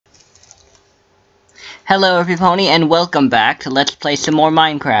Hello everybody and welcome back to Let's Play some more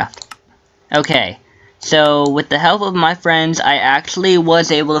Minecraft. Okay, so with the help of my friends, I actually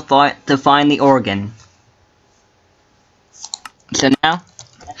was able to find the organ. So now,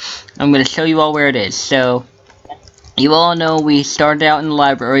 I'm going to show you all where it is. So, you all know we started out in the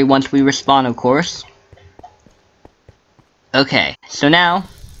library once we respawn, of course. Okay, so now,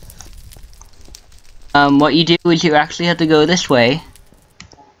 what you do is you actually have to go this way.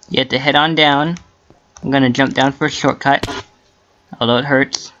 You have to head on down. I'm going to jump down for a shortcut, although it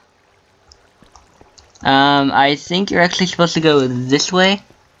hurts. I think you're actually supposed to go this way.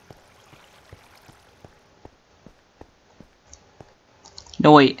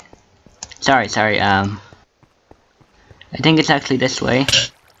 No, wait. Sorry, I think it's actually this way.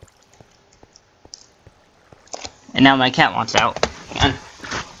 And now my cat wants out. Hang on.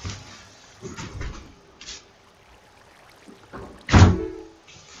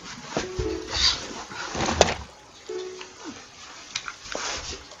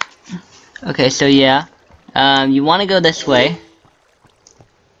 Okay, so yeah. You want to go this way.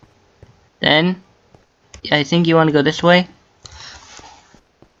 Then, I think you want to go this way.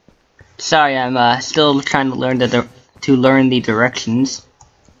 Sorry, I'm still trying to learn the directions.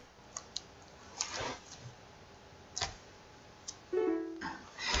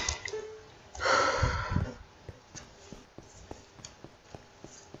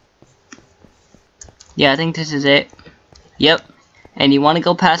 Yeah, I think this is it. Yep. And you want to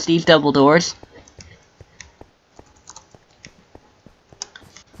go past these double doors.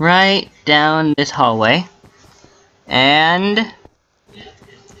 Right down this hallway. And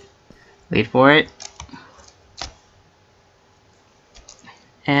wait for it.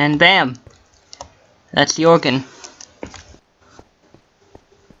 And bam! That's the organ.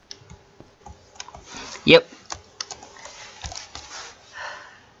 Yep.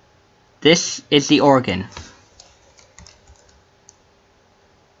 This is the organ.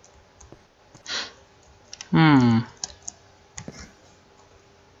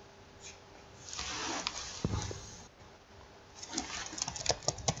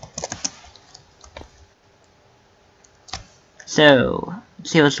 So, let's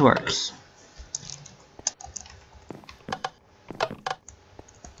see how this works.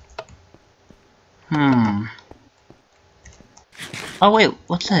 Oh wait,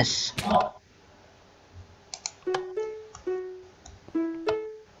 what's this?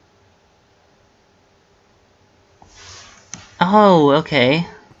 Oh, okay.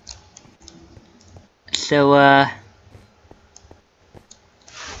 So,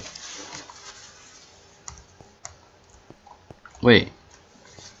 wait.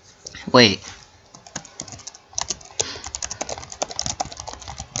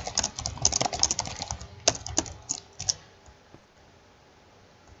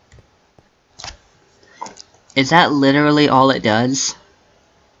 Is that literally all it does?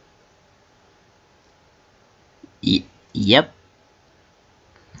 Yep.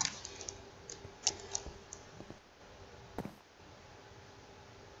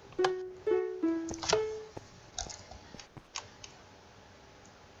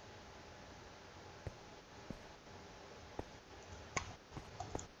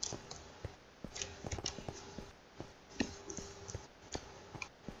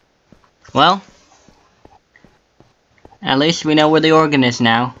 Well, at least we know where the organ is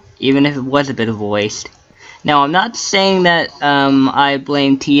now, even if it was a bit of a waste. Now, I'm not saying that, I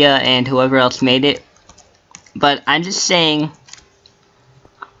blame Tia and whoever else made it, but I'm just saying,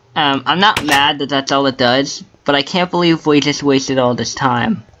 I'm not mad that that's all it does, but I can't believe we just wasted all this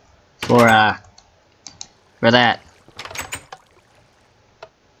time for that.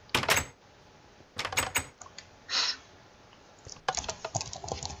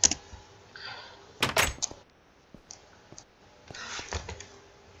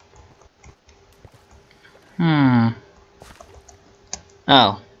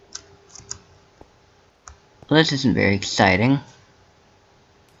 Oh. Well, this isn't very exciting.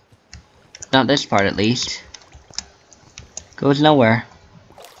 Not this part, at least. Goes nowhere.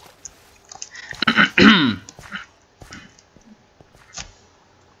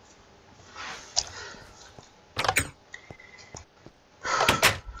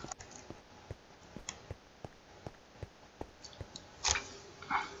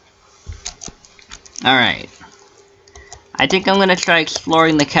 Alright. I think I'm gonna try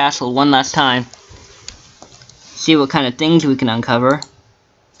exploring the castle one last time. See what kind of things we can uncover.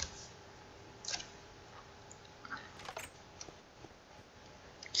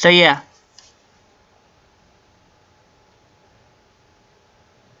 So yeah.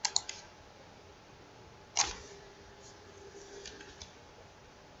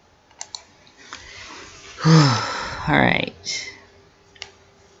 Alright.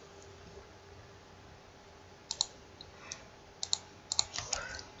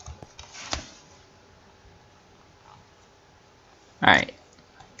 Alright.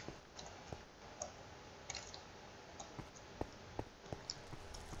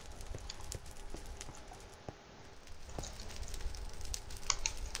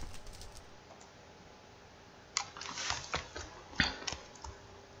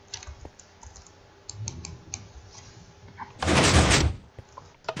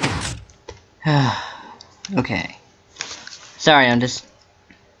 Okay. Sorry, I'm just...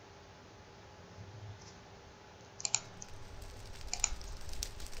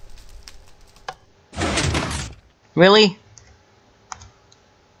 Really?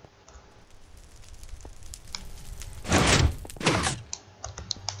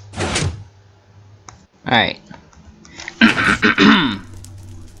 Alright.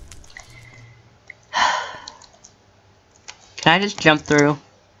 Can I just jump through?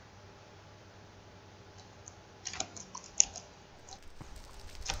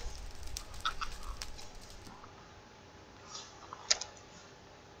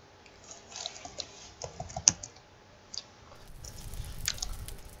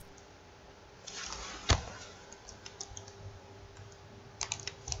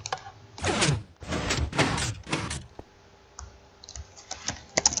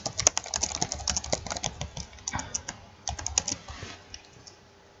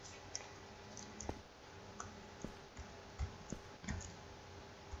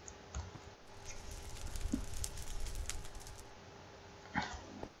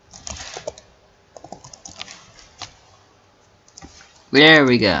 There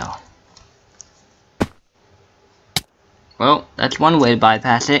we go. Well, that's one way to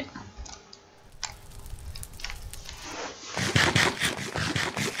bypass it.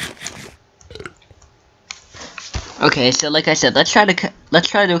 Okay, so like I said, let's try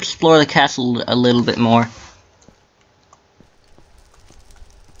to explore the castle a little bit more.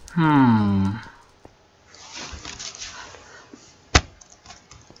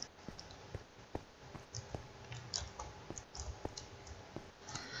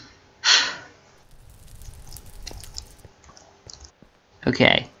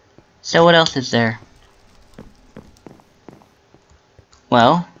 Okay, so what else is there?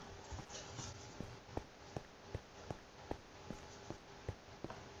 Well,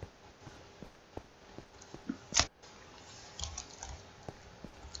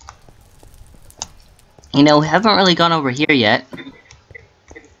 you know, we haven't really gone over here yet.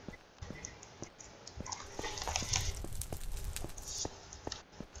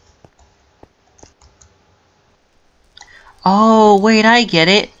 Oh, wait, I get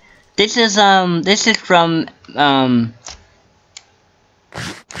it. This is from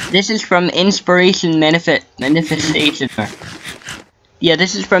Inspiration Manifestation. Yeah,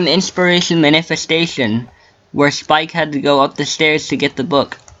 this is from Inspiration Manifestation, where Spike had to go up the stairs to get the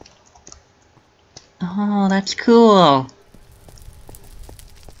book. Oh, that's cool.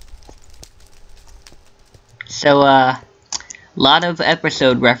 So, lot of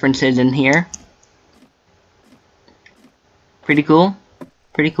episode references in here. Pretty cool.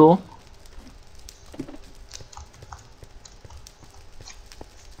 Pretty cool.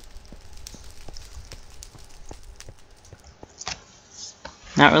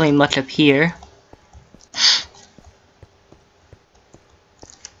 Not really much up here.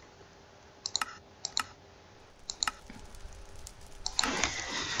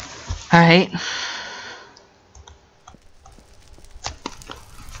 Alright.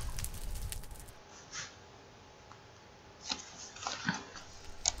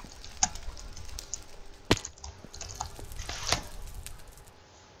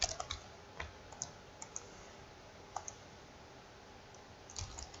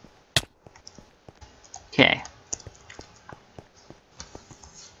 Okay.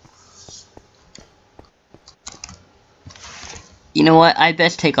 You know what? I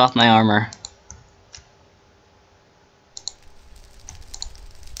best take off my armor.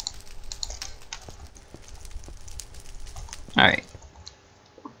 Alright.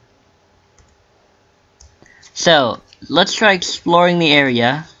 So, let's try exploring the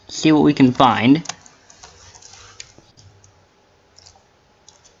area, see what we can find.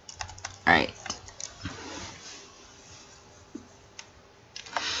 Alright.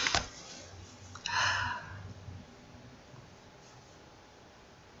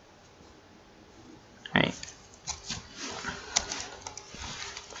 Alright.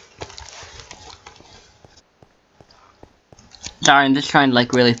 Sorry, I'm just trying to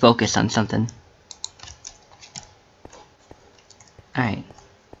like really focus on something. Alright.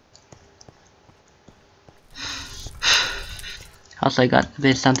 Also, I got a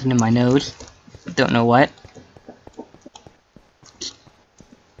bit of something in my nose. Don't know what.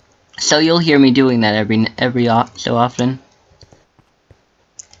 So you'll hear me doing that every so often.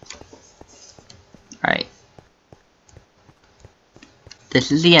 Alright.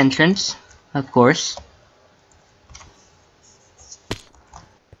 This is the entrance, of course.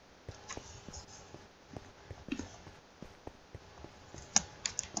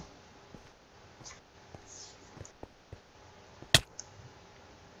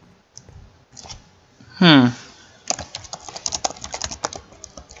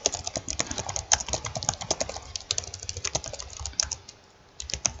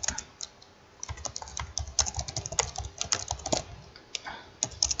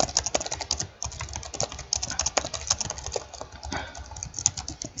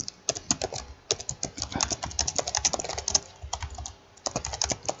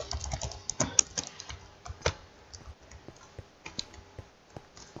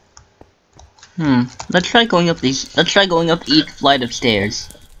 Let's try going up these. Let's try going up each flight of stairs.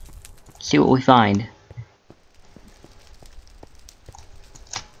 See what we find.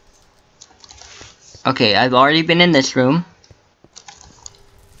 Okay, I've already been in this room.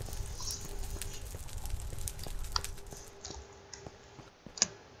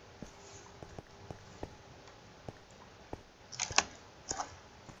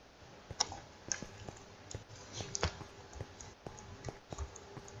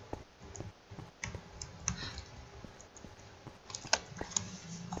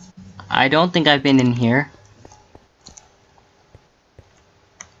 I don't think I've been in here.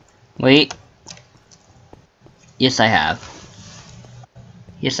 Wait. Yes, I have.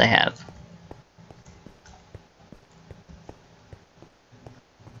 Yes, I have.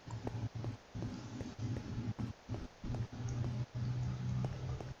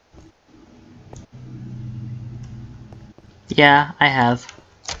 Yeah, I have.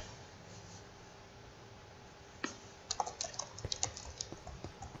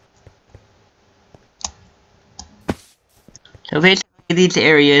 So basically these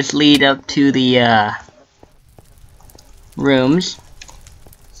areas lead up to the rooms.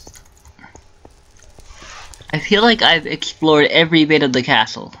 I feel like I've explored every bit of the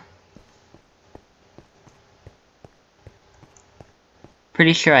castle.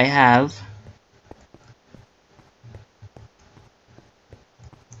 Pretty sure I have.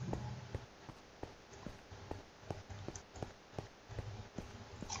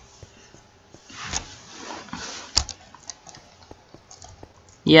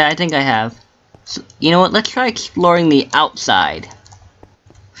 Yeah, I think I have. So, you know what, let's try exploring the outside.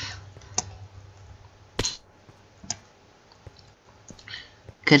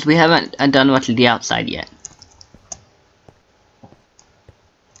 Because we haven't done much of the outside yet.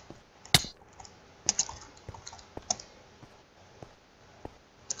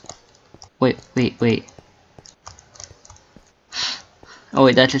 Wait. Oh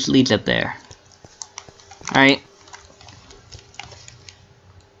wait, that just leads up there. Alright.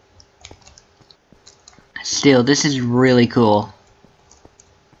 Still, this is really cool.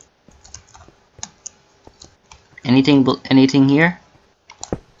 Anything here?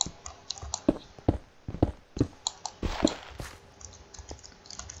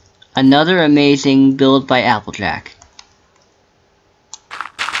 Another amazing build by Applejack.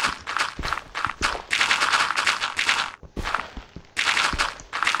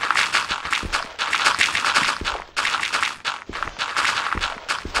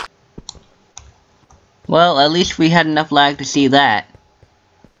 Well, at least we had enough lag to see that.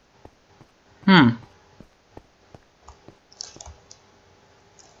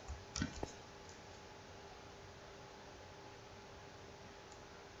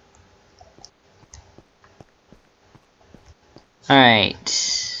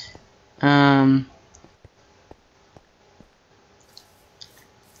 Alright. I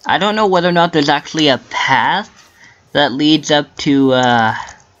don't know whether or not there's actually a path that leads up to,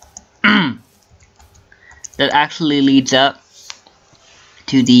 that actually leads up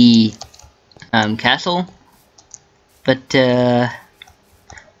to the, castle. But, I'm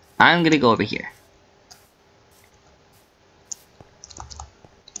gonna go over here.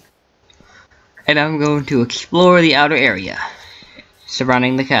 And I'm going to explore the outer area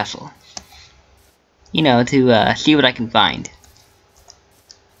surrounding the castle. You know, to, see what I can find.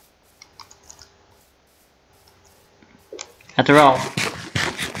 After all,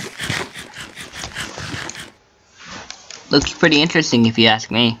 looks pretty interesting if you ask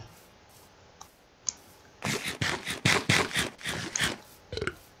me.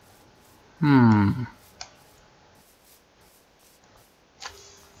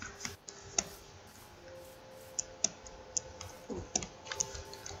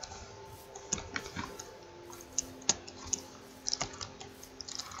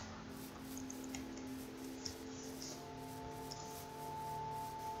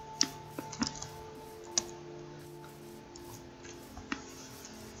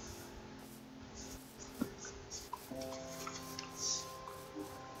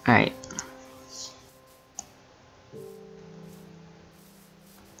 Alright.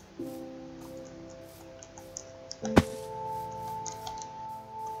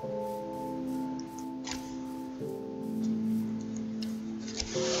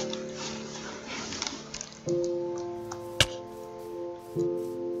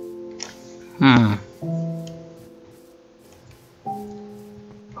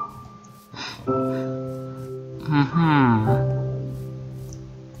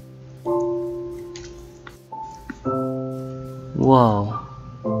 Whoa.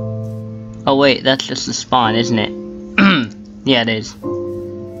 Oh wait, that's just the spawn, isn't it? Yeah, it is.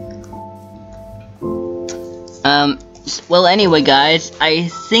 Well anyway guys, I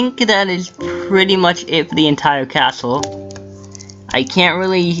think that is pretty much it for the entire castle. I can't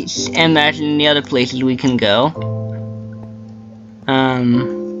really imagine any other places we can go.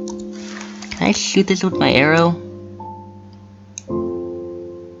 Can I shoot this with my arrow?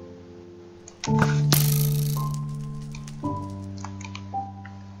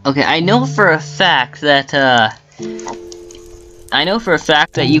 Okay, I know for a fact that,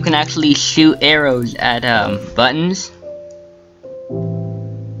 you can actually shoot arrows at, buttons.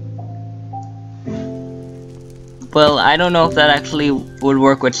 Well, I don't know if that actually would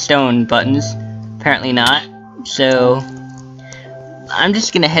work with stone buttons. Apparently not. So, I'm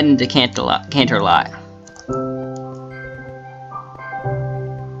just gonna head into Canterlot.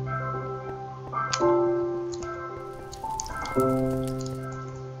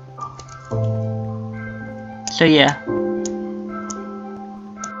 So yeah.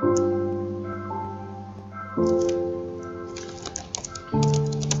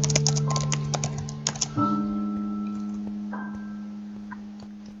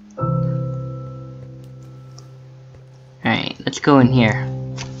 Alright, let's go in here.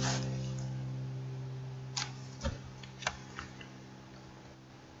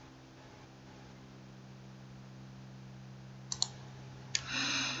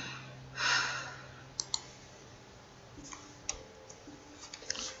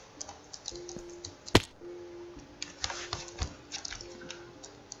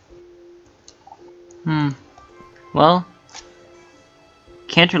 Well,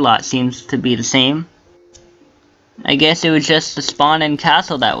 Canterlot seems to be the same. I guess it was just the spawn and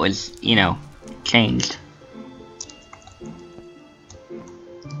castle that was, you know, changed.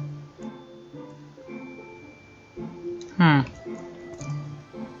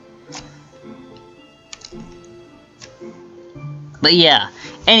 But yeah,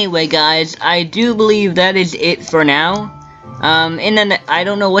 anyway guys, I do believe that is it for now. I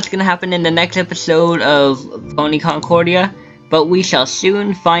don't know what's gonna happen in the next episode of Pony Concordia, but we shall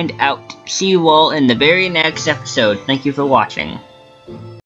soon find out. See you all in the very next episode. Thank you for watching.